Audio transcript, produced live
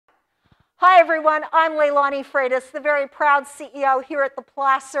Hi everyone, I'm Leilani Freitas, the very proud CEO here at the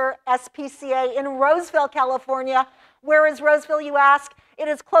Placer SPCA in Roseville, California. Where is Roseville, you ask? It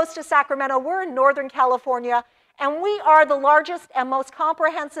is close to Sacramento. We're in Northern California, and we are the largest and most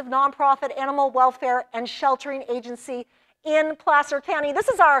comprehensive nonprofit animal welfare and sheltering agency in Placer County. This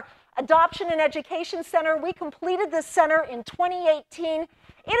is our adoption and education center. We completed this center in 2018.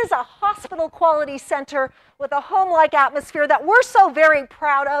 It is a hospital quality center with a home-like atmosphere that we're so very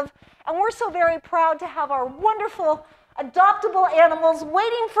proud of. And we're so very proud to have our wonderful adoptable animals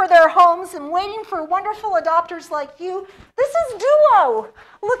waiting for their homes and waiting for wonderful adopters like you. This is Duo.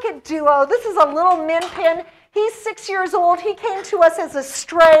 Look at Duo. This is a little min pin. He's 6 years old. He came to us as a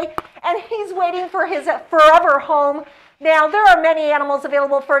stray, and he's waiting for his forever home. Now, there are many animals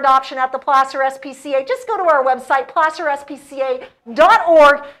available for adoption at the Placer SPCA. Just go to our website,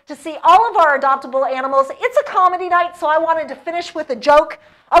 placerspca.org, to see all of our adoptable animals. It's a comedy night, so I wanted to finish with a joke.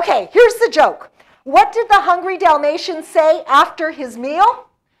 Okay, here's the joke. What did the hungry Dalmatian say after his meal?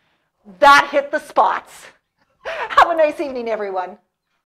 That hit the spots. Have a nice evening, everyone.